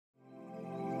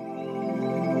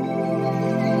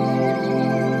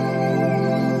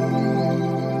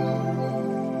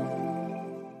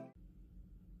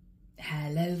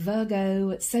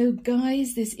Virgo. So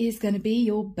guys, this is going to be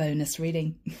your bonus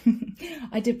reading.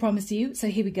 I did promise you, so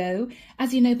here we go.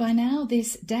 As you know by now,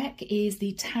 this deck is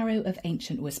the Tarot of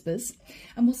Ancient Whispers,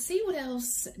 and we'll see what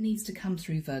else needs to come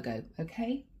through, Virgo,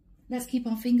 okay? Let's keep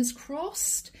our fingers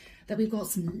crossed that we've got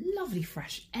some lovely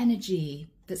fresh energy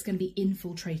that's going to be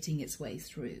infiltrating its way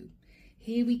through.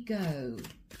 Here we go.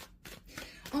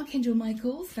 Archangel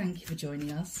Michael, thank you for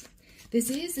joining us. This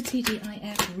is the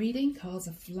T.G.I.F reading. Cards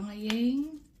are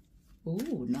flying.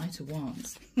 Oh, Knight of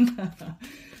Wands.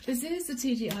 This is the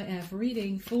T.G.I.F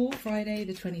reading for Friday,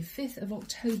 the 25th of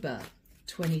October,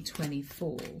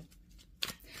 2024.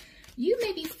 You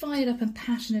may be fired up and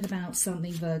passionate about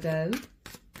something, Virgo.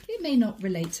 It may not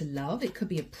relate to love. It could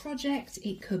be a project.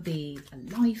 It could be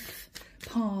a life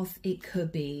path. It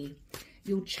could be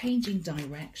you're changing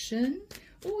direction.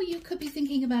 Or you could be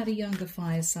thinking about a younger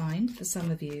fire sign for some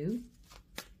of you.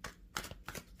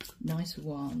 Knight of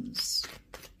Wands.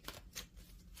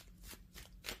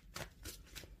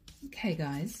 Okay,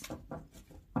 guys.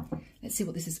 Let's see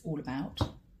what this is all about.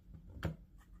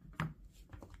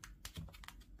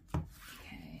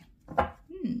 Okay.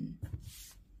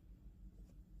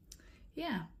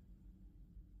 Yeah.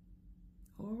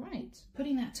 All right.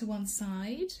 Putting that to one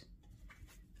side.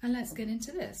 And let's get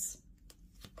into this.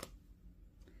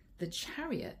 The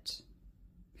Chariot.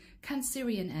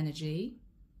 Cancerian energy.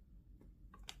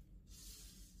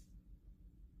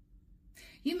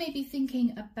 You may be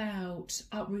thinking about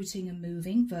uprooting and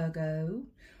moving, Virgo,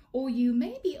 or you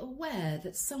may be aware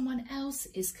that someone else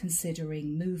is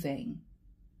considering moving.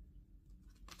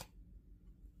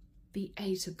 The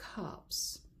Eight of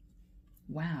Cups.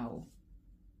 Wow.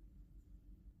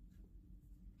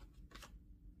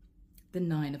 The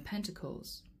Nine of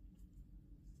Pentacles.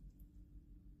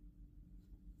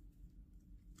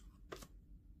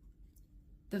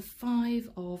 The Five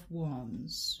of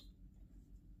Wands.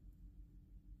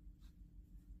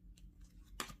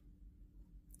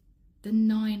 The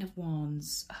Nine of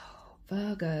Wands. Oh,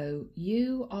 Virgo,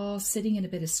 you are sitting in a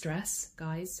bit of stress,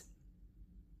 guys.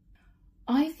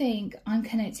 I think I'm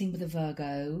connecting with a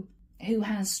Virgo who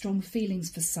has strong feelings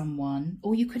for someone,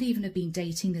 or you could even have been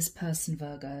dating this person,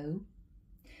 Virgo.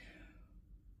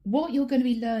 What you're going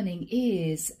to be learning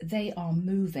is they are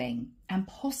moving and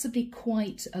possibly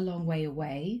quite a long way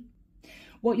away.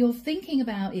 What you're thinking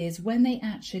about is when they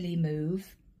actually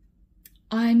move,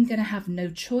 I'm going to have no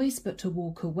choice but to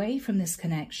walk away from this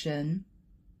connection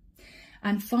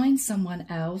and find someone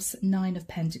else, Nine of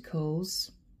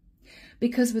Pentacles.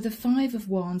 Because with the Five of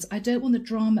Wands, I don't want the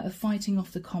drama of fighting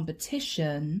off the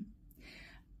competition,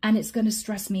 and it's going to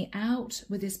stress me out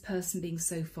with this person being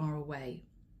so far away.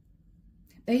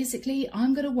 Basically,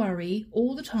 I'm going to worry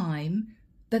all the time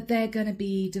that they're going to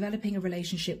be developing a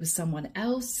relationship with someone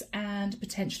else and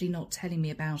potentially not telling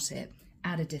me about it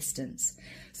at a distance.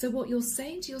 So what you're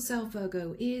saying to yourself,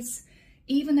 Virgo, is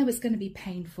even though it's going to be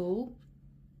painful,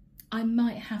 I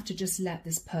might have to just let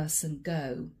this person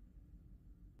go.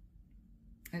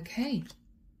 Okay.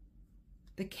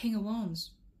 The King of Wands.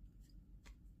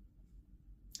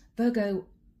 Virgo,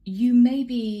 you may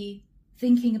be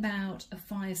thinking about a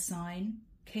fire sign,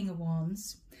 King of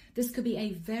Wands. This could be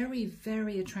a very,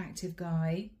 very attractive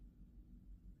guy,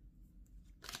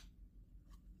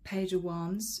 Page of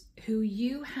Wands, who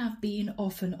you have been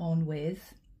off and on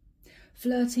with,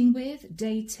 flirting with,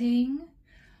 dating.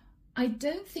 I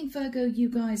don't think, Virgo, you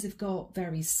guys have got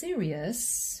very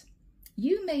serious.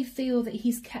 You may feel that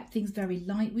he's kept things very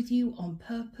light with you on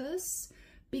purpose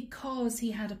because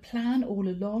he had a plan all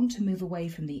along to move away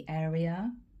from the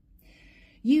area.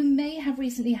 You may have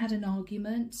recently had an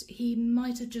argument. He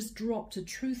might have just dropped a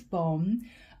truth bomb.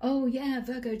 Oh yeah,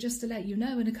 Virgo, just to let you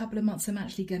know, in a couple of months I'm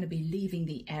actually going to be leaving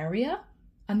the area.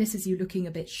 And this is you looking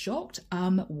a bit shocked.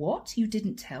 What? You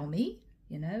didn't tell me,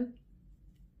 you know?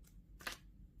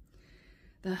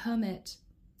 The Hermit.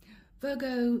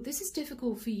 Virgo, this is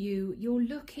difficult for you. You're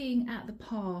looking at the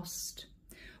past.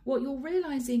 What you're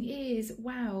realizing is,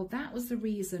 wow, that was the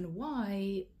reason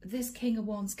why this King of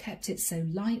Wands kept it so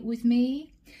light with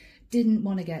me, didn't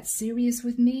want to get serious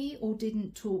with me, or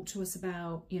didn't talk to us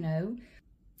about, you know,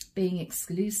 being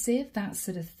exclusive, that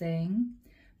sort of thing,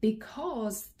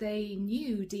 because they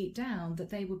knew deep down that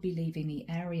they would be leaving the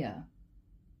area.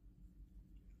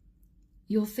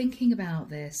 You're thinking about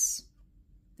this.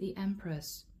 The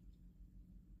Empress.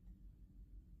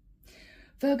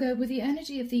 Virgo, with the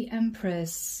energy of the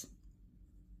Empress,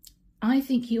 I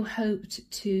think you hoped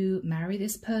to marry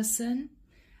this person,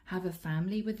 have a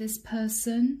family with this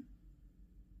person.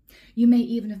 You may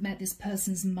even have met this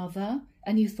person's mother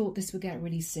and you thought this would get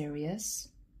really serious.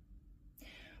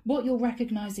 What you're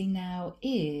recognizing now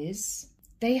is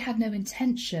they had no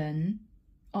intention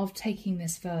of taking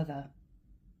this further.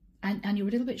 And you're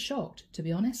a little bit shocked, to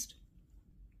be honest.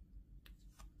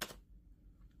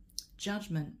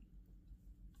 Judgment.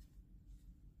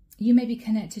 You may be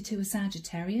connected to a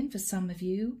Sagittarian for some of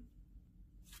you.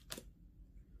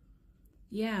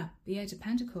 Yeah, the Eight of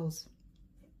Pentacles.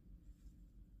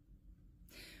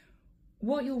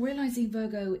 What you're realizing,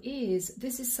 Virgo, is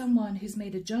this is someone who's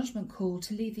made a judgment call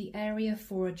to leave the area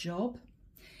for a job.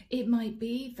 It might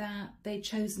be that they've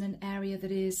chosen an area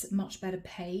that is much better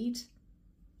paid.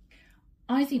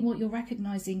 I think what you're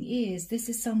recognizing is this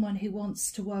is someone who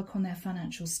wants to work on their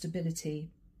financial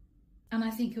stability. And I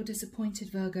think you're disappointed,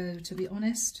 Virgo, to be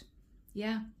honest.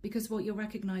 Yeah, because what you're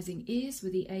recognizing is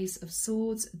with the Ace of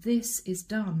Swords, this is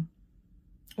done.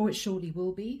 Or it surely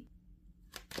will be.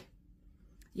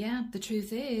 Yeah, the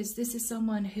truth is this is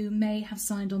someone who may have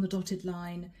signed on the dotted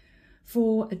line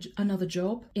for another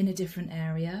job in a different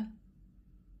area.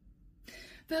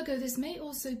 Virgo, this may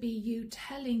also be you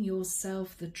telling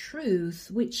yourself the truth,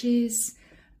 which is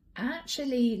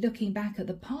actually looking back at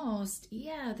the past.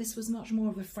 Yeah, this was much more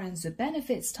of a friends with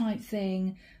benefits type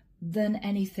thing than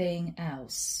anything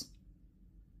else.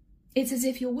 It's as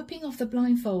if you're whipping off the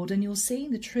blindfold and you're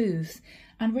seeing the truth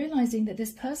and realizing that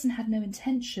this person had no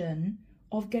intention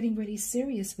of getting really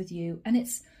serious with you. And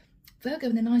it's, Virgo,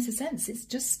 in the nicer sense, it's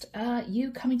just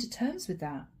you coming to terms with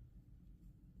that.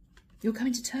 You're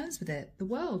coming to terms with it. The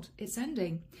world, it's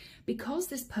ending because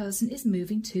this person is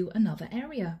moving to another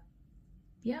area.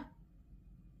 Yeah.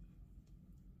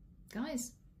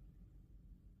 Guys.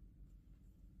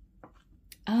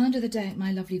 Under the deck,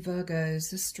 my lovely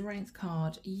Virgos, the Strength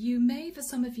card. You may, for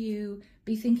some of you,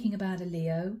 be thinking about a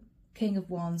Leo, King of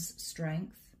Wands,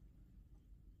 Strength.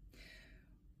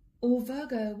 Or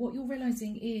Virgo, what you're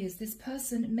realizing is this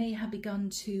person may have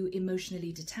begun to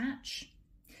emotionally detach.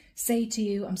 Say to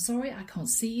you, I'm sorry, I can't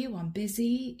see you, I'm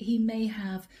busy. He may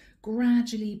have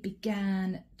gradually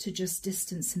began to just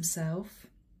distance himself,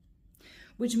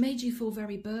 which made you feel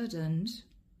very burdened.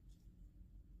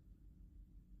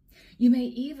 You may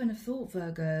even have thought,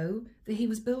 Virgo, that he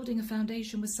was building a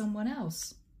foundation with someone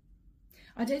else.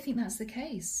 I don't think that's the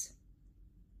case.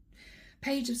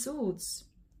 Page of Swords.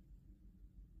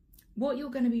 What you're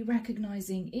going to be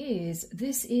recognizing is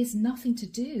this is nothing to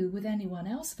do with anyone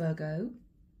else, Virgo.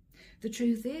 The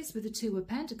truth is, with the Two of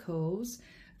Pentacles,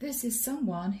 this is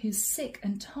someone who's sick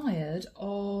and tired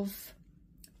of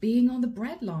being on the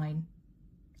breadline.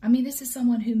 I mean, this is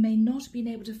someone who may not have been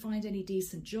able to find any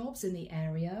decent jobs in the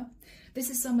area. This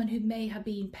is someone who may have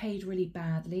been paid really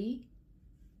badly.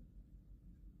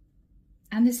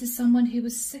 And this is someone who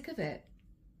was sick of it.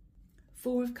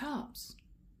 Four of Cups.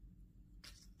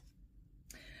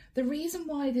 The reason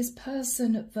why this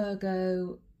person,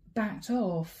 Virgo, backed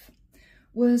off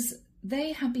was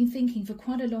they had been thinking for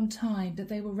quite a long time that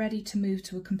they were ready to move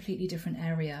to a completely different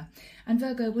area. And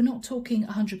Virgo, we're not talking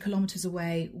 100 kilometers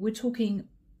away. We're talking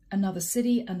another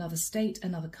city, another state,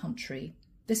 another country.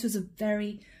 This was a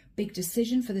very big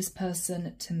decision for this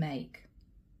person to make.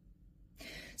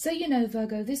 So, you know,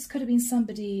 Virgo, this could have been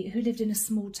somebody who lived in a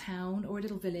small town or a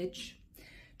little village,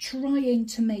 trying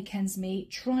to make ends meet,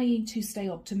 trying to stay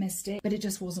optimistic, but it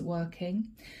just wasn't working.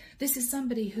 This is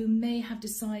somebody who may have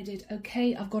decided,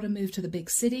 okay, I've got to move to the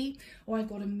big city, or I've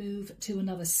got to move to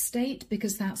another state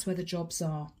because that's where the jobs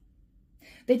are.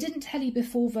 They didn't tell you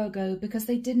before, Virgo, because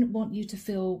they didn't want you to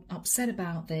feel upset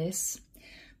about this.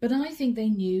 But I think they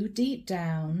knew deep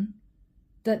down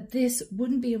that this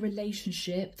wouldn't be a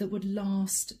relationship that would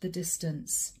last the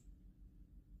distance.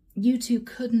 You two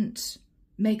couldn't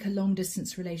make a long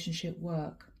distance relationship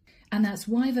work. And that's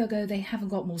why, Virgo, they haven't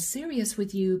got more serious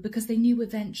with you, because they knew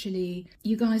eventually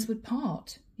you guys would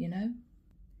part, you know.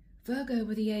 Virgo,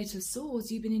 with the Eight of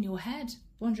Swords, you've been in your head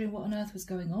wondering what on earth was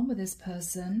going on with this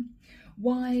person.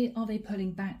 Why are they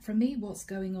pulling back from me? What's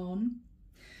going on?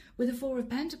 With the Four of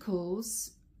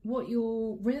Pentacles, what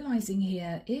you're realizing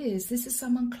here is this is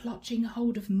someone clutching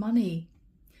hold of money.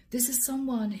 This is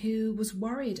someone who was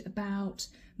worried about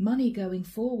money going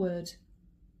forward.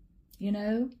 You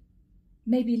know,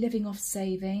 maybe living off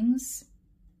savings.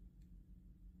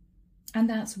 And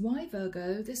that's why,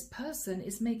 Virgo, this person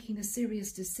is making a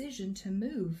serious decision to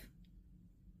move.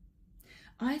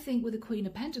 I think with the Queen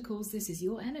of Pentacles, this is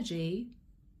your energy.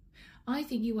 I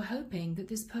think you were hoping that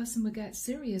this person would get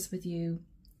serious with you.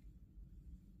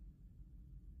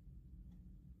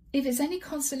 If it's any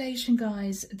consolation,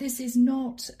 guys, this is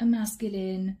not a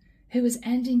masculine who is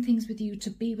ending things with you to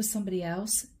be with somebody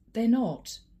else. They're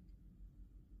not.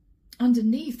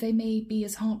 underneath, they may be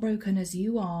as heartbroken as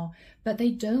you are, but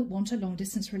they don't want a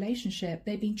long-distance relationship.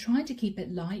 They've been trying to keep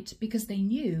it light because they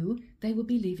knew they would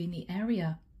be leaving the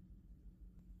area.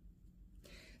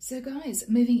 So guys,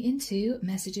 moving into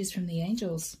messages from the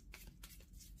angels.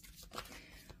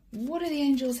 What do the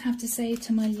angels have to say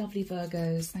to my lovely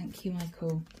Virgos? Thank you,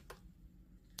 Michael.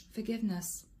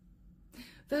 Forgiveness.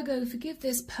 Virgo, forgive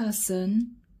this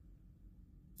person.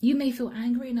 You may feel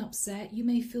angry and upset. You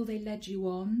may feel they led you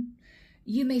on.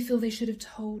 You may feel they should have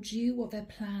told you what their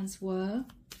plans were.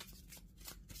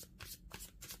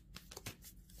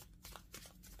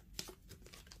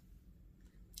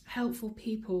 Helpful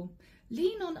people.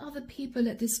 Lean on other people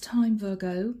at this time,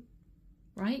 Virgo,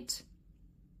 right?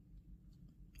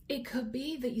 It could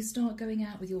be that you start going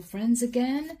out with your friends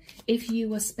again. If you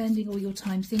were spending all your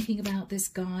time thinking about this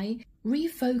guy,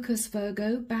 refocus,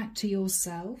 Virgo, back to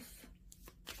yourself.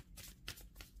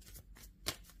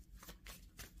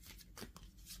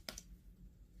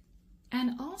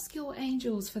 And ask your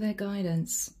angels for their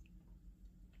guidance,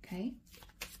 okay?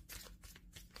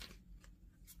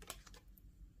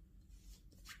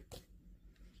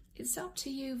 It's up to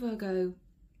you, Virgo.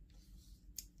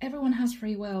 Everyone has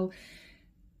free will.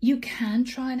 You can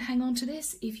try and hang on to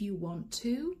this if you want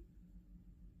to.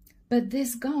 But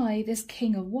this guy, this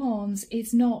King of Wands,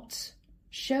 is not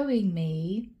showing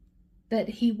me that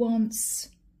he wants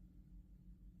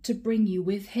to bring you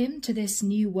with him to this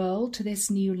new world, to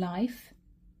this new life.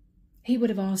 He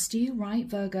would have asked you, right,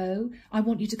 Virgo, I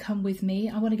want you to come with me.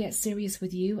 I want to get serious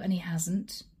with you, and he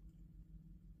hasn't.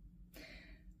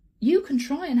 You can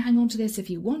try and hang on to this if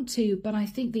you want to, but I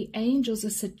think the angels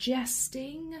are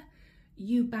suggesting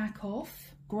you back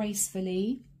off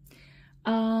gracefully.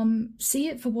 See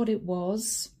it for what it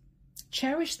was.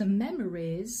 Cherish the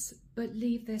memories, but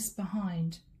leave this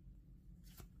behind.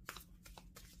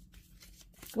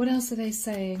 What else are they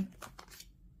saying?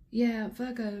 Yeah,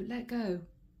 Virgo, let go.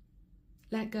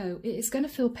 Let go. It's going to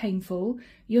feel painful.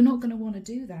 You're not going to want to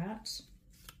do that.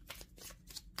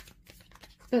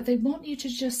 But they want you to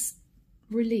just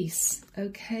release,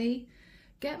 okay?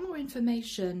 Get more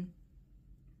information.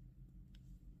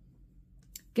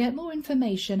 Get more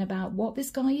information about what this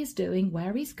guy is doing,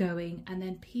 where he's going, and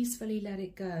then peacefully let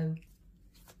it go.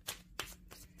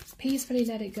 Peacefully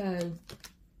let it go.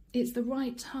 It's the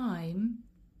right time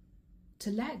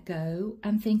to let go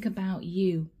and think about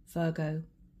you, Virgo.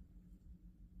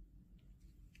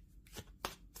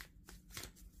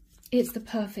 It's the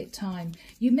perfect time.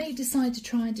 You may decide to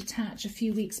try and detach a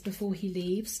few weeks before he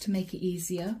leaves to make it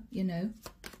easier, you know.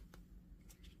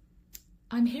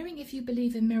 I'm hearing if you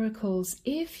believe in miracles.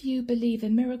 If you believe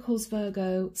in miracles,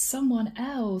 Virgo, someone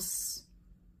else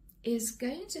is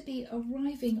going to be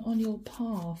arriving on your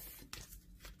path.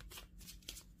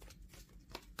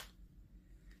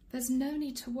 There's no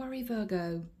need to worry,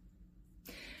 Virgo.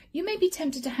 You may be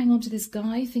tempted to hang on to this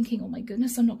guy thinking, oh my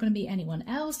goodness, I'm not going to meet anyone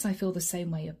else. I feel the same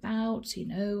way about, you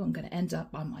know, I'm going to end up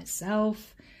by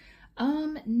myself.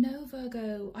 No,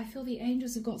 Virgo, I feel the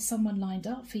angels have got someone lined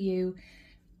up for you.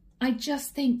 I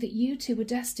just think that you two were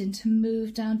destined to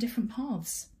move down different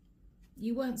paths.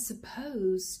 You weren't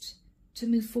supposed to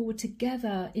move forward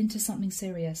together into something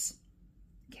serious.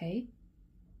 Okay?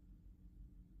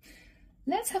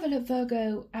 Let's have a look,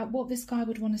 Virgo, at what this guy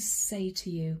would want to say to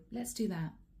you. Let's do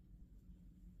that.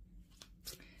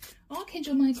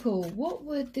 Archangel Michael, what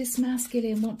would this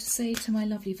masculine want to say to my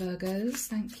lovely Virgos?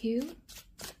 Thank you.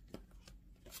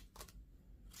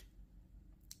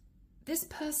 This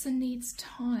person needs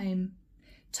time.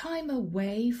 Time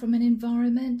away from an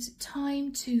environment,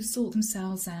 time to sort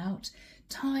themselves out,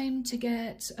 time to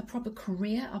get a proper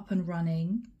career up and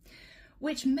running,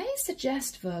 which may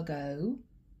suggest, Virgo,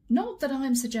 not that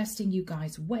I'm suggesting you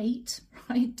guys wait,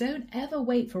 right? Don't ever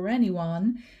wait for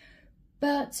anyone,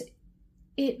 but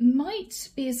it might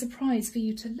be a surprise for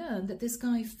you to learn that this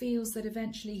guy feels that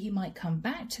eventually he might come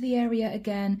back to the area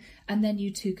again and then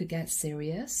you two could get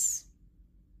serious.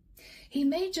 He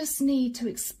may just need to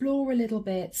explore a little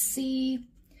bit, see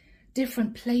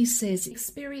different places,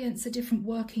 experience a different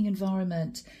working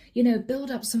environment, you know,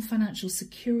 build up some financial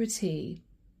security.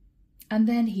 And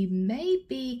then he may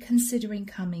be considering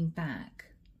coming back.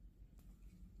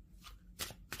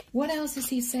 What else is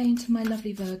he saying to my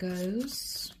lovely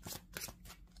Virgos?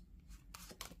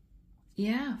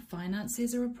 Yeah,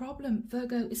 finances are a problem.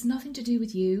 Virgo, it's nothing to do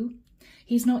with you.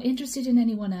 He's not interested in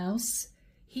anyone else.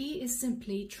 He is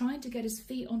simply trying to get his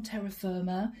feet on terra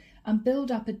firma and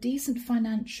build up a decent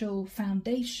financial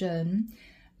foundation,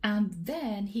 and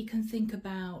then he can think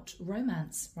about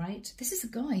romance, right? This is a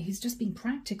guy who's just been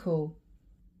practical.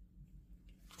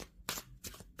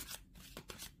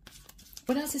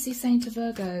 What else is he saying to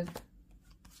Virgo?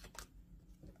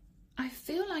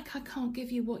 like I can't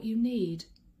give you what you need.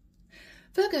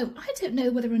 Virgo, I don't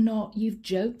know whether or not you've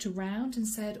joked around and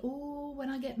said, oh, when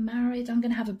I get married, I'm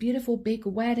going to have a beautiful big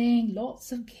wedding,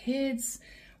 lots of kids,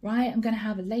 right? I'm going to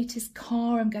have a latest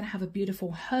car. I'm going to have a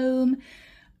beautiful home.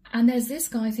 And there's this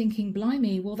guy thinking,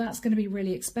 blimey, well, that's going to be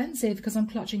really expensive because I'm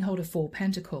clutching hold of 4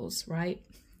 pentacles, right?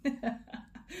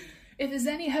 If there's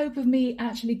any hope of me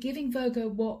actually giving Virgo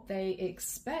what they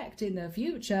expect in the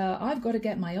future, I've got to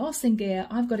get my arse in gear.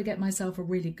 I've got to get myself a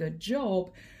really good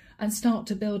job and start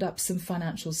to build up some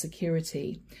financial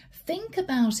security. Think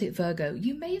about it, Virgo.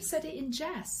 You may have said it in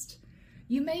jest.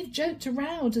 You may have joked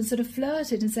around and sort of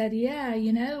flirted and said, yeah,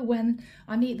 you know, when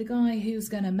I meet the guy who's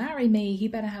going to marry me, he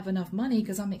better have enough money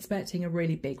because I'm expecting a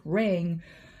really big ring.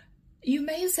 You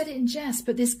may have said it in jest,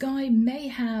 but this guy may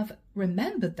have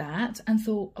remembered that and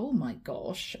thought, oh my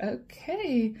gosh,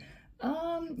 okay,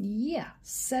 yeah,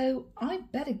 so I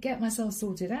better get myself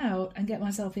sorted out and get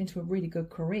myself into a really good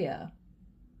career.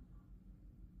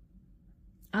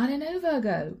 I don't know,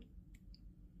 Virgo.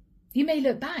 You may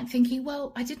look back thinking,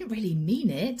 well, I didn't really mean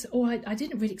it, or I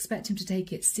didn't really expect him to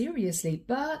take it seriously,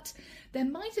 but there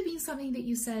might have been something that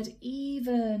you said,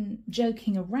 even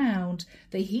joking around,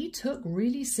 that he took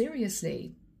really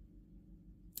seriously.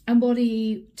 And what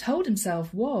he told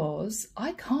himself was,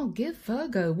 I can't give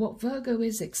Virgo what Virgo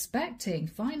is expecting.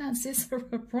 Finances are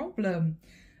a problem.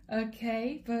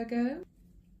 Okay, Virgo.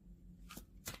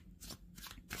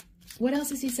 What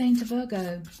else is he saying to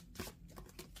Virgo?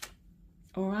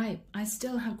 All right, I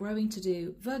still have growing to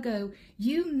do. Virgo,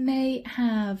 you may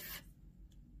have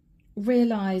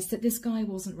realized that this guy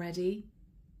wasn't ready.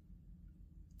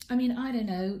 I mean, I don't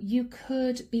know, you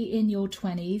could be in your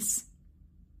 20s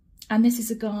and this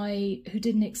is a guy who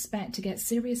didn't expect to get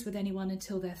serious with anyone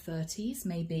until their 30s,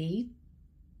 maybe.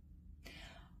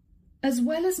 As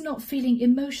well as not feeling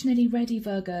emotionally ready,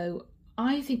 Virgo,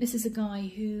 I think this is a guy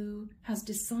who has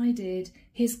decided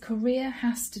his career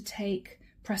has to take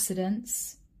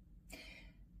precedence.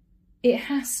 It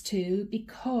has to,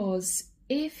 because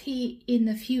if he in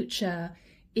the future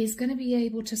is going to be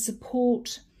able to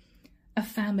support a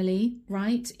family,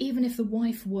 right, even if the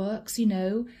wife works, you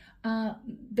know,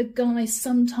 the guy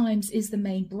sometimes is the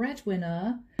main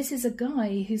breadwinner. This is a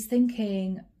guy who's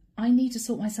thinking, I need to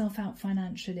sort myself out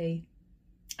financially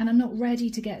and I'm not ready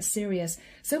to get serious.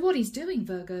 So what he's doing,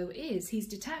 Virgo, is he's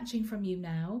detaching from you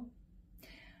now,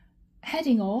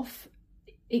 heading off,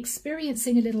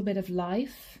 experiencing a little bit of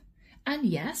life. And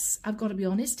yes, I've got to be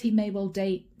honest, he may well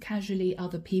date casually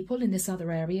other people in this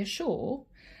other area, sure.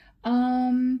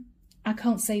 I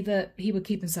can't say that he would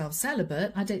keep himself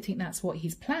celibate. I don't think that's what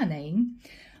he's planning.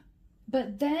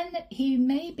 But then he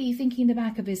may be thinking in the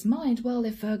back of his mind, well,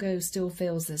 if Virgo still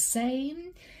feels the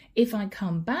same, if I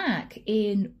come back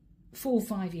in 4 or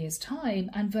 5 years'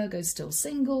 time and Virgo's still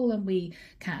single and we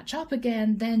catch up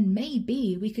again, then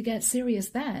maybe we could get serious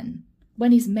then.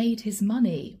 When he's made his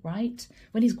money, right?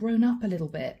 When he's grown up a little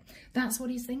bit. That's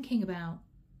what he's thinking about.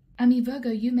 I mean, Virgo,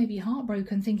 you may be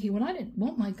heartbroken thinking, well, I don't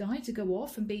want my guy to go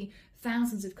off and be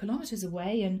thousands of kilometers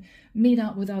away and meet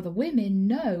up with other women.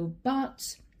 No,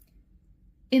 but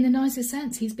in the nicest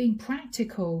sense, he's being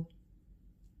practical.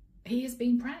 He is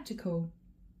being practical.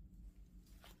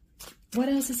 What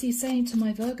else is he saying to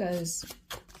my Virgos?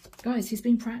 Guys, he's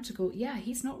being practical. Yeah,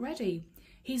 he's not ready.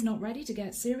 He's not ready to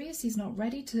get serious. He's not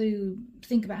ready to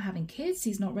think about having kids.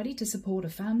 He's not ready to support a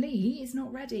family. He is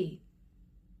not ready.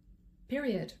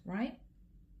 Period, right?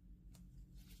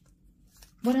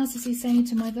 What else is he saying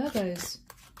to my Virgos?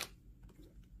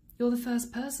 You're the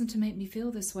first person to make me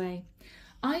feel this way.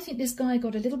 I think this guy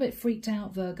got a little bit freaked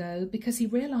out, Virgo, because he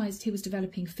realised he was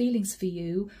developing feelings for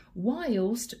you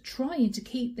whilst trying to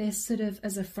keep this sort of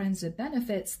as a friends with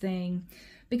benefits thing,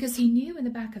 because he knew in the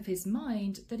back of his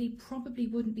mind that he probably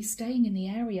wouldn't be staying in the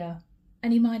area.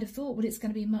 And he might have thought, well, it's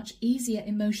going to be much easier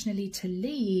emotionally to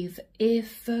leave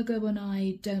if Virgo and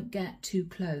I don't get too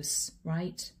close,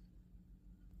 right?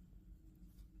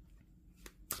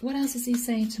 What else is he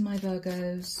saying to my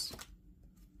Virgos?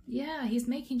 Yeah, he's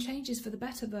making changes for the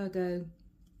better, Virgo.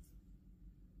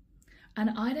 And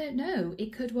I don't know,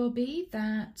 it could well be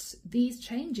that these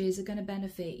changes are going to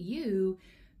benefit you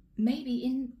maybe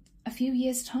in a few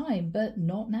years' time, but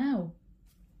not now.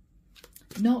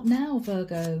 Not now,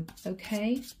 Virgo,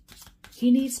 okay?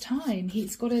 He needs time.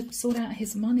 He's got to sort out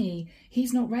his money.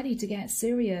 He's not ready to get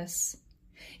serious.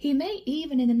 He may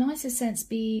even, in the nicest sense,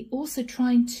 be also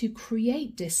trying to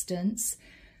create distance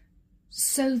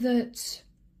so that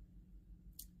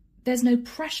there's no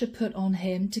pressure put on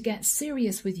him to get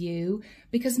serious with you,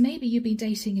 because maybe you've been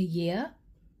dating a year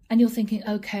and you're thinking,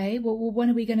 okay, well when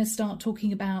are we going to start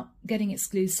talking about getting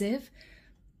exclusive?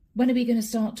 When are we going to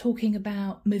start talking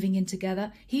about moving in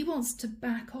together? He wants to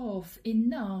back off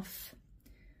enough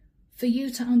for you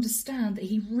to understand that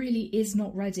he really is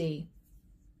not ready.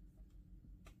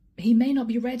 He may not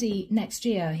be ready next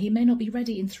year. He may not be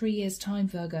ready in 3 years' time,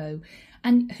 Virgo.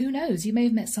 And who knows, you may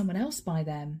have met someone else by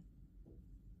then.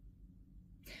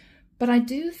 But I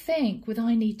do think with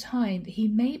I Need Time, he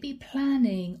may be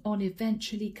planning on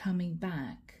eventually coming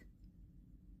back.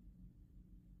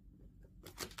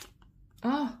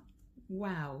 Oh,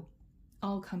 wow.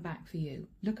 I'll come back for you.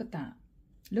 Look at that.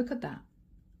 Look at that.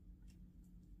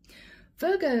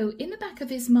 Virgo, in the back of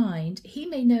his mind, he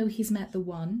may know he's met the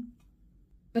one,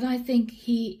 but I think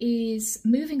he is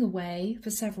moving away for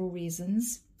several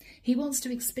reasons. He wants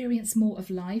to experience more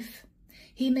of life.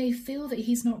 He may feel that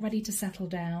he's not ready to settle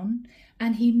down,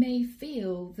 and he may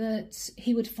feel that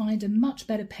he would find a much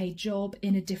better paid job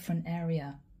in a different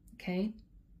area. Okay?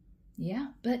 Yeah,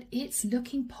 but it's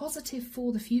looking positive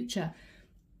for the future.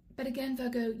 But again,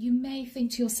 Virgo, you may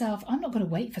think to yourself, I'm not going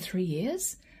to wait for 3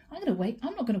 years. I'm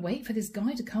not going to wait for this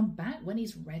guy to come back when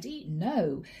he's ready.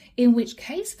 No. In which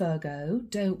case, Virgo,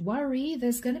 don't worry.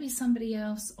 There's going to be somebody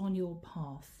else on your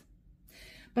path.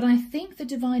 But I think the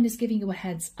divine is giving you a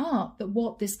heads up that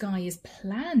what this guy is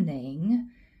planning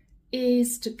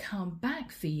is to come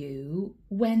back for you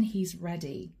when he's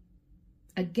ready.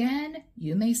 Again,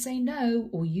 you may say no,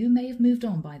 or you may have moved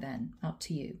on by then. Up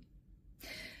to you.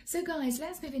 So guys,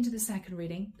 let's move into the second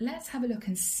reading. Let's have a look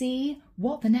and see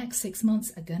what the next 6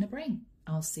 months are going to bring.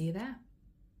 I'll see you there.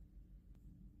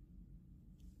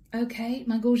 Okay,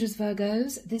 my gorgeous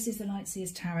Virgos, this is the Light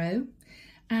Seers Tarot.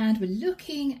 And we're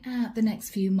looking at the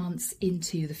next few months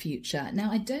into the future.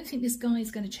 Now, I don't think this guy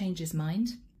is going to change his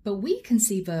mind, but we can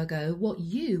see, Virgo, what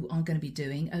you are going to be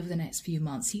doing over the next few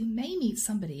months. You may meet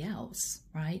somebody else,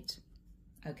 right?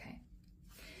 Okay.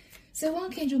 So,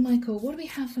 Archangel Michael, what do we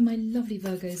have for my lovely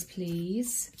Virgos,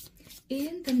 please,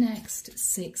 in the next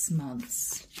 6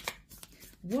 months?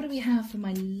 What do we have for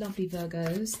my lovely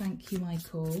Virgos? Thank you,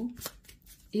 Michael,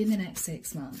 in the next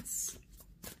 6 months.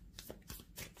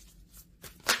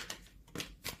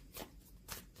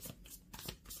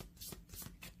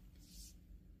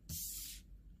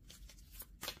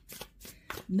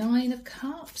 Nine of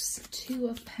Cups, Two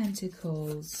of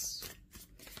Pentacles.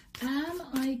 Am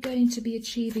I going to be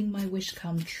achieving my wish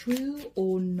come true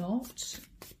or not?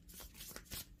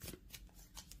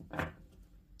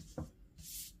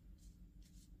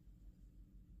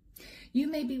 You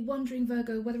may be wondering,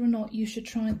 Virgo, whether or not you should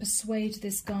try and persuade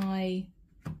this guy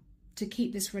to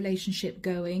keep this relationship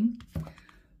going.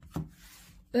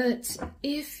 But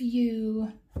if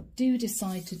you do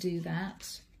decide to do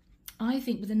that, I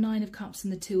think with the Nine of Cups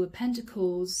and the Two of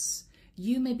Pentacles,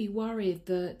 you may be worried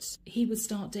that he would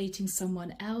start dating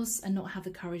someone else and not have the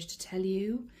courage to tell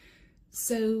you.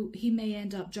 So he may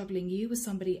end up juggling you with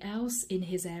somebody else in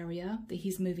his area that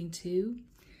he's moving to.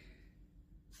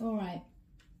 All right.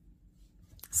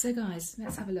 So guys,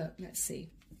 let's have a look. Let's see.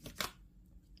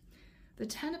 The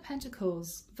Ten of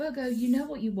Pentacles. Virgo, you know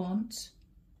what you want.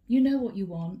 You know what you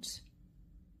want.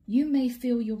 You may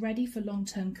feel you're ready for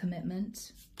long-term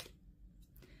commitment.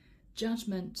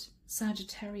 Judgment,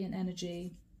 Sagittarian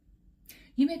energy.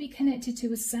 You may be connected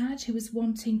to a Sag who is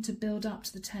wanting to build up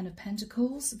to the Ten of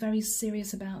Pentacles, very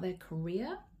serious about their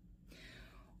career.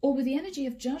 Or with the energy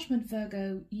of Judgment,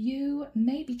 Virgo, you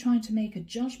may be trying to make a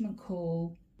judgment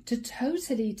call to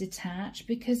totally detach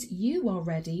because you are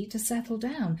ready to settle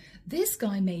down. This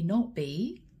guy may not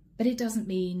be, but it doesn't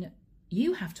mean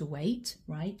you have to wait,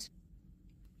 right?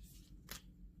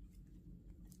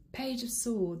 Page of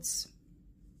Swords.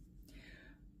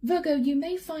 Virgo, you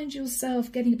may find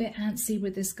yourself getting a bit antsy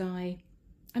with this guy.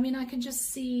 I mean, I can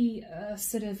just see a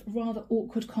sort of rather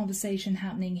awkward conversation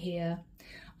happening here.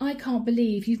 I can't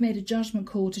believe you've made a judgment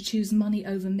call to choose money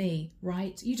over me,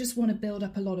 right? You just want to build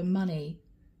up a lot of money.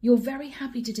 You're very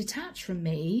happy to detach from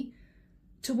me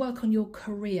to work on your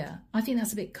career. I think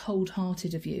that's a bit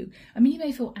cold-hearted of you. I mean, you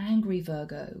may feel angry,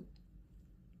 Virgo.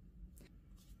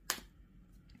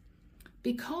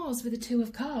 Because with the Two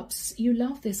of Cups, you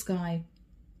love this guy.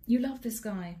 You love this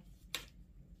guy.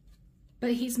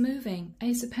 But he's moving.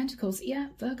 Ace of Pentacles. Yeah,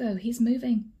 Virgo, he's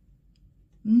moving.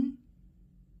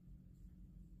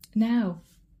 Now,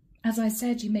 as I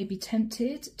said, you may be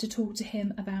tempted to talk to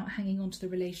him about hanging on to the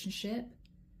relationship.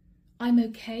 I'm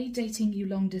okay dating you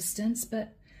long distance,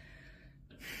 but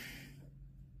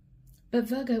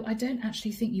Virgo, I don't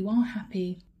actually think you are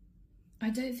happy. I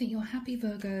don't think you're happy,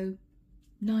 Virgo.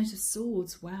 Knight of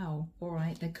Swords. Wow. All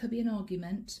right, there could be an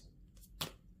argument.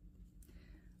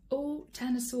 Or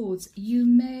Ten of Swords. You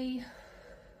may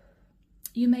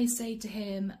say to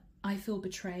him, I feel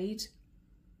betrayed.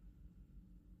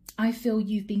 I feel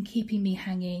you've been keeping me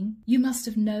hanging. You must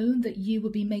have known that you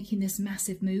would be making this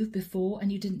massive move before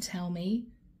and you didn't tell me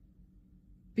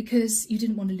because you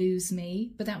didn't want to lose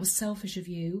me, but that was selfish of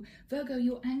you. Virgo,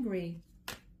 you're angry.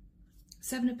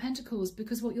 Seven of Pentacles,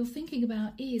 because what you're thinking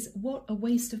about is, what a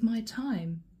waste of my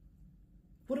time.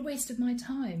 What a waste of my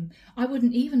time. I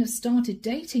wouldn't even have started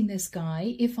dating this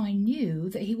guy if I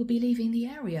knew that he would be leaving the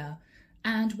area.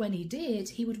 And when he did,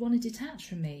 he would want to detach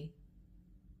from me.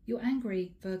 You're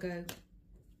angry, Virgo.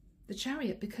 The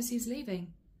Chariot, because he's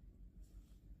leaving.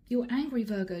 You're angry,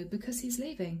 Virgo, because he's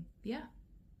leaving. Yeah.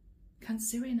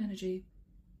 Cancerian energy.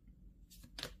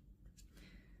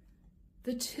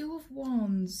 The Two of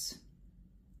Wands.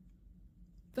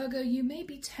 Virgo, you may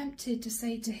be tempted to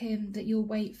say to him that you'll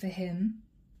wait for him.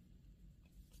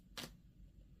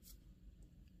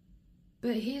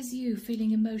 But here's you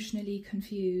feeling emotionally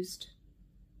confused.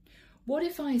 What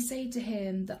if I say to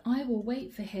him that I will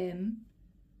wait for him,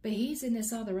 but he's in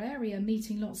this other area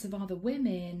meeting lots of other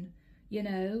women, you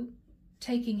know,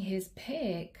 taking his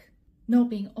pick, not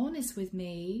being honest with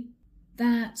me,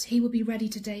 that he will be ready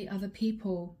to date other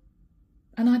people.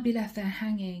 And I'd be left there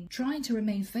hanging, trying to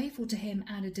remain faithful to him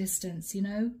at a distance, you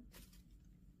know?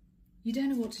 You don't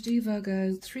know what to do,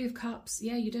 Virgo. Three of Cups.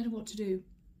 Yeah, you don't know what to do.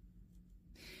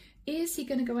 Is he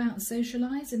going to go out and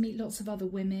socialise and meet lots of other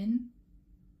women?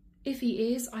 If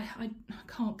he is, I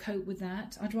can't cope with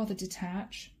that. I'd rather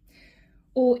detach.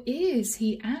 Or is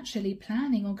he actually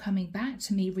planning on coming back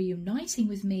to me, reuniting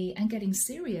with me and getting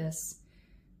serious?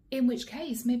 In which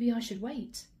case, maybe I should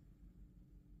wait.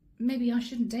 Maybe I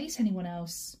shouldn't date anyone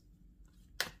else.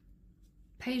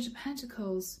 Page of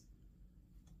Pentacles.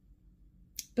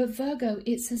 But Virgo,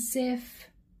 it's as if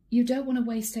you don't want to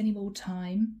waste any more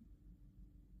time.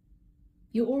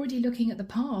 You're already looking at the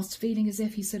past, feeling as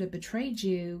if he sort of betrayed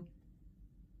you.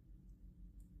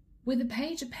 With the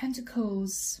Page of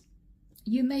Pentacles,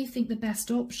 you may think the best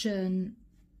option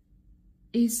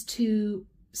is to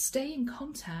stay in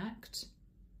contact,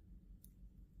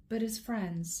 but as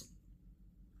friends.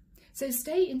 So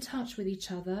stay in touch with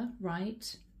each other,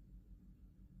 right?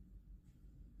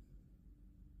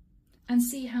 And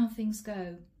see how things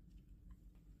go.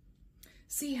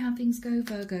 See how things go,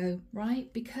 Virgo,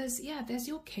 right? Because, yeah, there's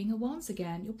your King of Wands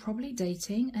again. You're probably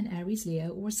dating an Aries, Leo,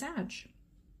 or a Sag.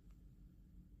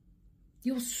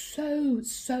 You're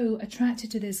so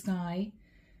attracted to this guy.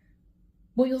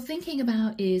 What you're thinking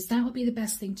about is, that would be the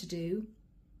best thing to do.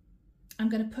 I'm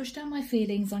going to push down my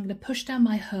feelings. I'm going to push down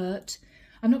my hurt.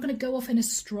 I'm not going to go off in a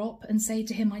strop and say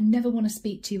to him, I never want to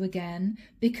speak to you again,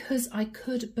 because I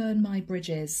could burn my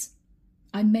bridges.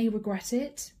 I may regret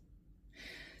it.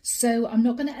 So I'm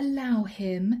not going to allow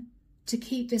him to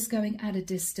keep this going at a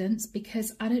distance,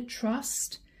 because I don't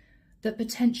trust that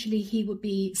potentially he would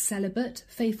be celibate,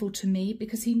 faithful to me,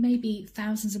 because he may be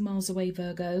thousands of miles away,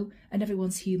 Virgo, and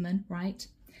everyone's human, right?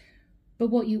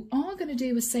 But what you are going to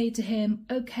do is say to him,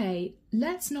 okay,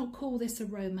 let's not call this a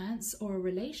romance or a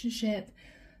relationship,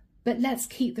 but let's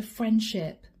keep the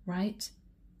friendship, right?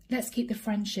 Let's keep the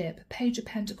friendship. Page of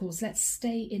Pentacles, let's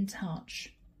stay in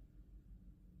touch.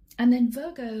 And then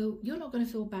Virgo, you're not going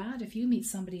to feel bad if you meet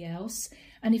somebody else.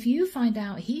 And if you find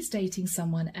out he's dating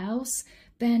someone else,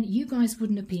 then you guys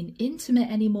wouldn't have been intimate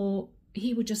anymore.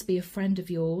 He would just be a friend of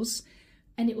yours.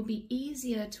 And it would be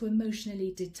easier to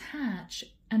emotionally detach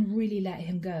and really let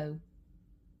him go.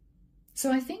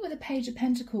 So I think with the Page of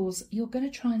Pentacles, you're going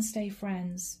to try and stay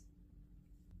friends.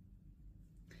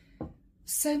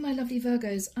 So my lovely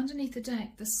Virgos, underneath the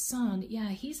deck, the Sun, yeah,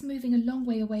 he's moving a long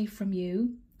way away from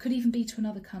you. Could even be to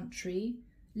another country.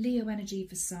 Leo energy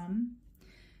for some.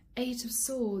 Eight of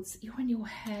Swords, you're in your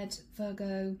head,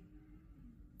 Virgo.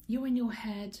 You're in your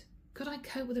head. Could I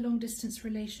cope with a long distance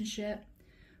relationship?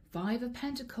 Five of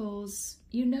Pentacles,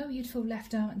 you know you'd feel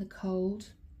left out in the cold.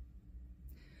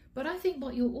 But I think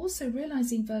what you're also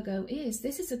realizing, Virgo, is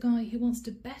this is a guy who wants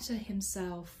to better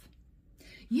himself.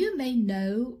 You may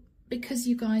know, because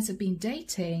you guys have been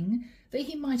dating, that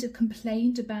he might have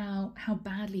complained about how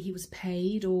badly he was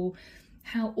paid or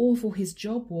how awful his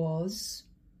job was.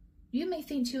 You may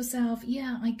think to yourself,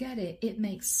 yeah, I get it. It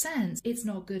makes sense. It's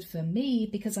not good for me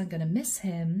because I'm going to miss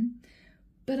him.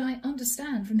 But I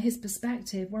understand from his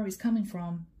perspective where he's coming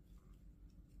from.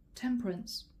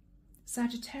 Temperance.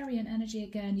 Sagittarian energy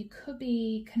again. You could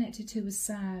be connected to a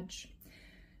Sag.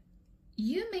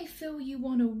 You may feel you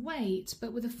want to wait,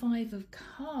 but with a Five of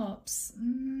Cups,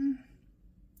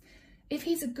 if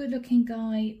he's a good-looking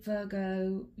guy,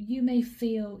 Virgo, you may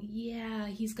feel, yeah,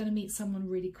 he's going to meet someone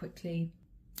really quickly.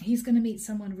 He's going to meet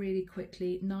someone really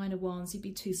quickly. Nine of Wands, you'd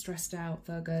be too stressed out,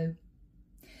 Virgo.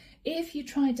 If you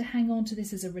tried to hang on to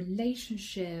this as a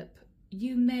relationship,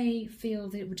 you may feel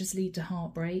that it would just lead to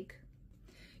heartbreak.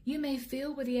 You may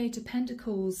feel with the Eight of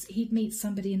Pentacles, he'd meet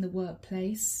somebody in the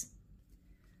workplace.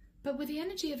 But with the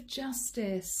energy of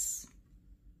Justice,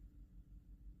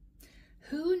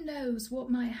 who knows what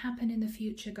might happen in the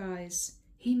future, guys?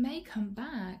 He may come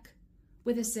back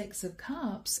with a Six of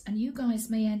Cups and you guys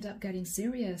may end up getting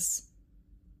serious,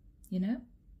 you know?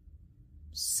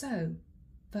 So,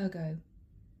 Virgo,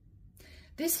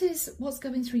 this is what's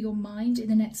going through your mind in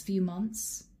the next few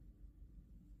months.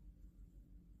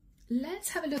 Let's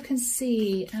have a look and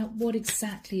see at what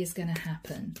exactly is going to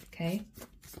happen, okay?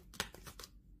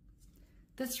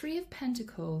 The Three of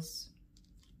Pentacles.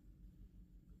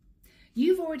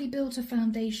 You've already built a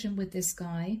foundation with this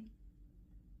guy.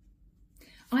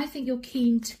 I think you're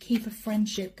keen to keep a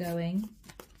friendship going.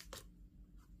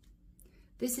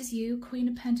 This is you, Queen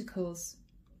of Pentacles.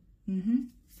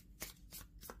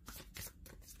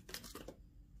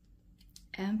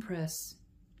 Empress.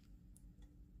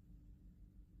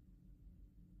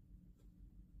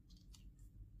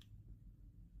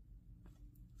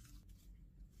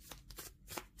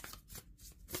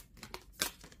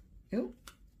 Oh,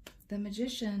 the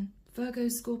Magician. Virgo,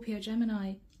 Scorpio,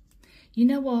 Gemini. You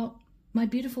know what, my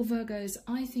beautiful Virgos,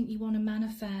 I think you want to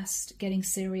manifest getting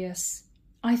serious.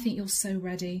 I think you're so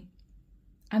ready.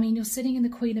 I mean, you're sitting in the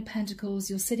Queen of Pentacles,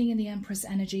 you're sitting in the Empress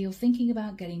energy, you're thinking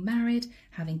about getting married,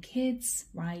 having kids,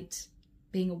 right?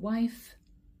 Being a wife.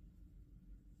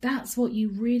 That's what you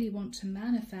really want to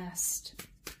manifest.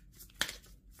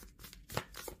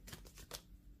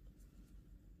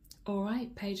 All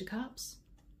right, Page of Cups.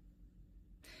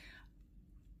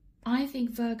 I think,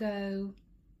 Virgo,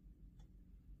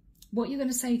 what you're going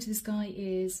to say to this guy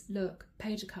is, look,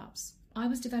 Page of Cups, I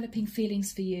was developing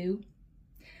feelings for you,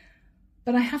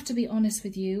 but I have to be honest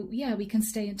with you. Yeah, we can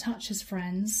stay in touch as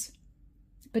friends,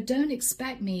 but don't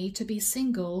expect me to be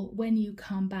single when you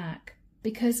come back,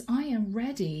 because I am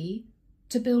ready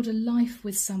to build a life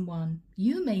with someone.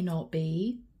 You may not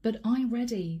be, but I'm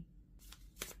ready.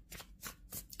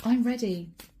 I'm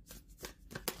ready.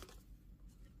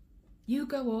 You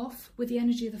go off with the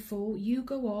energy of the Fool. You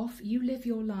go off, you live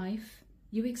your life,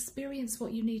 you experience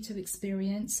what you need to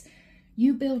experience.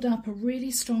 You build up a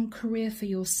really strong career for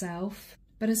yourself.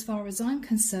 But as far as I'm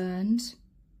concerned,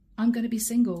 I'm going to be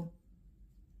single.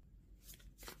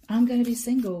 I'm going to be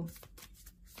single.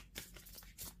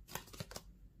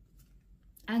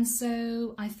 And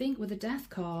so I think with the Death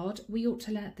card, we ought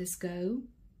to let this go.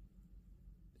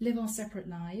 Live our separate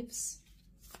lives.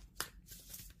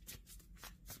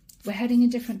 We're heading in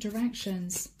different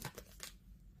directions.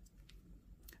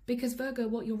 Because Virgo,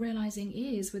 what you're realizing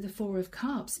is with the Four of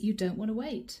Cups, you don't want to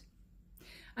wait.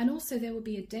 And also there will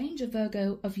be a danger,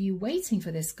 Virgo, of you waiting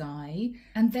for this guy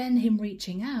and then him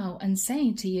reaching out and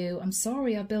saying to you, I'm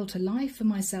sorry, I built a life for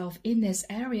myself in this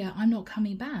area, I'm not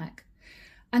coming back.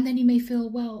 And then you may feel,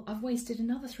 well, I've wasted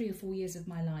another 3 or 4 years of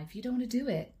my life. You don't want to do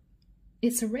it.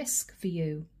 It's a risk for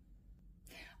you.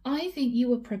 I think you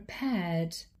were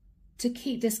prepared to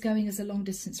keep this going as a long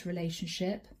distance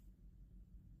relationship.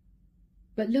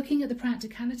 But looking at the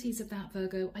practicalities of that,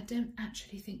 Virgo, I don't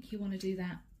actually think you want to do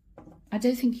that. I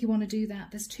don't think you want to do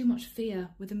that. There's too much fear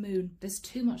with the moon. There's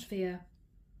too much fear.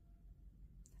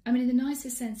 I mean, in the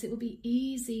nicest sense, it would be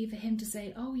easy for him to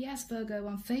say, oh yes, Virgo,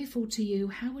 I'm faithful to you.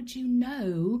 How would you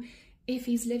know if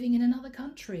he's living in another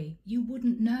country? You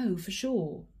wouldn't know for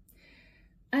sure.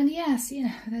 And yes, you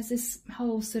know, there's this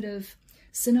whole sort of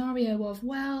scenario of,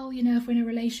 well, you know, if we're in a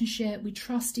relationship, we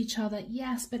trust each other.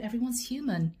 Yes, but everyone's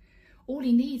human. All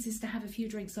he needs is to have a few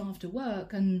drinks after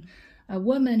work and a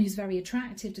woman who's very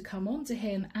attractive to come on to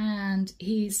him, and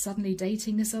he's suddenly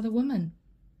dating this other woman.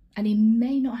 And he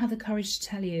may not have the courage to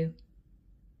tell you.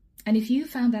 And if you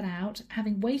found that out,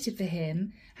 having waited for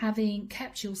him, having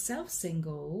kept yourself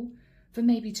single for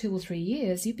maybe 2 or 3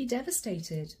 years, you'd be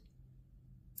devastated.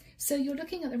 So you're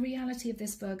looking at the reality of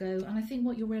this, Virgo, and I think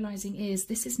what you're realizing is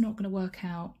this is not going to work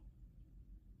out.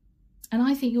 And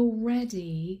I think you're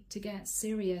ready to get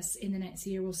serious in the next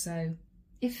year or so,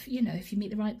 if you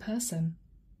meet the right person.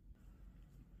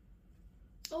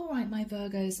 All right, my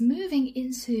Virgos, moving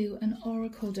into an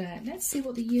oracle deck. Let's see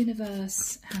what the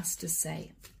universe has to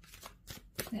say.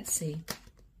 Let's see.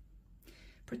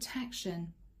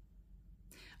 Protection.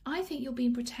 I think you're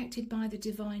being protected by the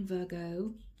divine,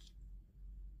 Virgo.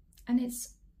 And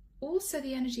it's also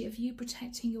the energy of you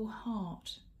protecting your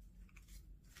heart.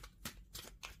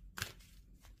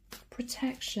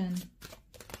 Protection.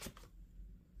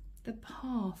 The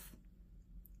path.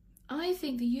 I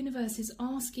think the universe is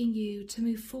asking you to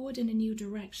move forward in a new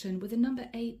direction with the number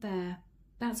 8 there.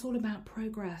 That's all about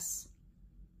progress.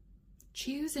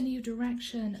 Choose a new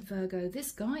direction, Virgo.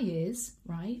 This guy is,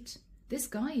 right? This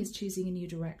guy is choosing a new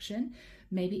direction.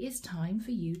 Maybe it's time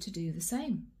for you to do the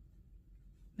same.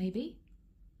 Maybe.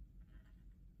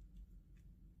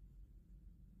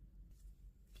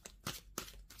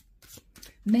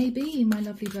 Maybe, my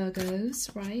lovely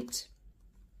Virgos, right?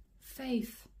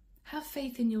 Faith. Have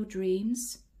faith in your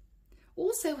dreams.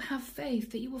 Also have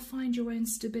faith that you will find your own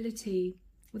stability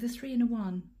with a 3 and a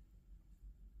 1.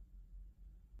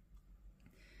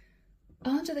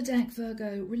 Under the deck,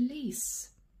 Virgo, release.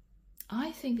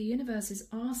 I think the universe is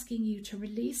asking you to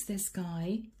release this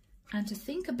guy and to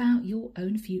think about your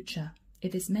own future.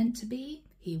 If it's meant to be,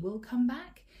 he will come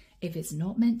back. If it's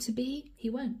not meant to be,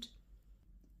 he won't.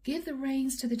 Give the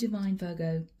reins to the divine,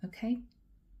 Virgo, okay?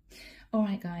 All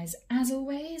right, guys, as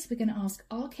always, we're going to ask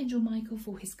Archangel Michael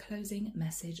for his closing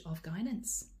message of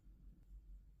guidance.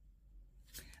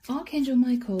 Archangel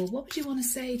Michael, what would you want to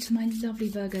say to my lovely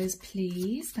Virgos,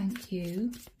 please? Thank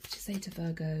you. What would you say to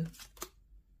Virgo?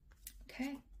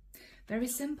 Okay, very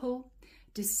simple.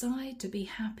 Decide to be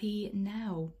happy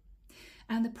now.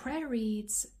 And the prayer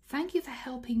reads, thank you for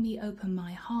helping me open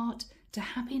my heart to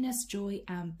happiness, joy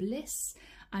and bliss.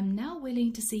 I'm now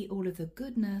willing to see all of the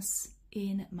goodness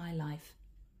in my life.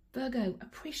 Virgo,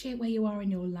 appreciate where you are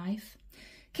in your life.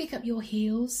 Kick up your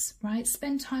heels, right?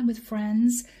 Spend time with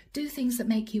friends. Do things that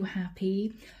make you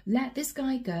happy. Let this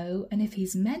guy go. And if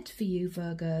he's meant for you,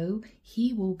 Virgo,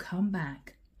 he will come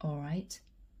back. All right?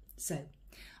 So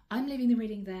I'm leaving the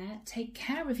reading there. Take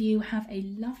care of you. Have a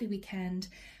lovely weekend.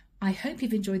 I hope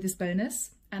you've enjoyed this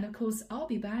bonus. And of course, I'll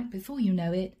be back before you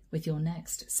know it with your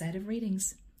next set of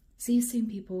readings. See you soon,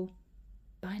 people.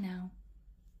 Bye now.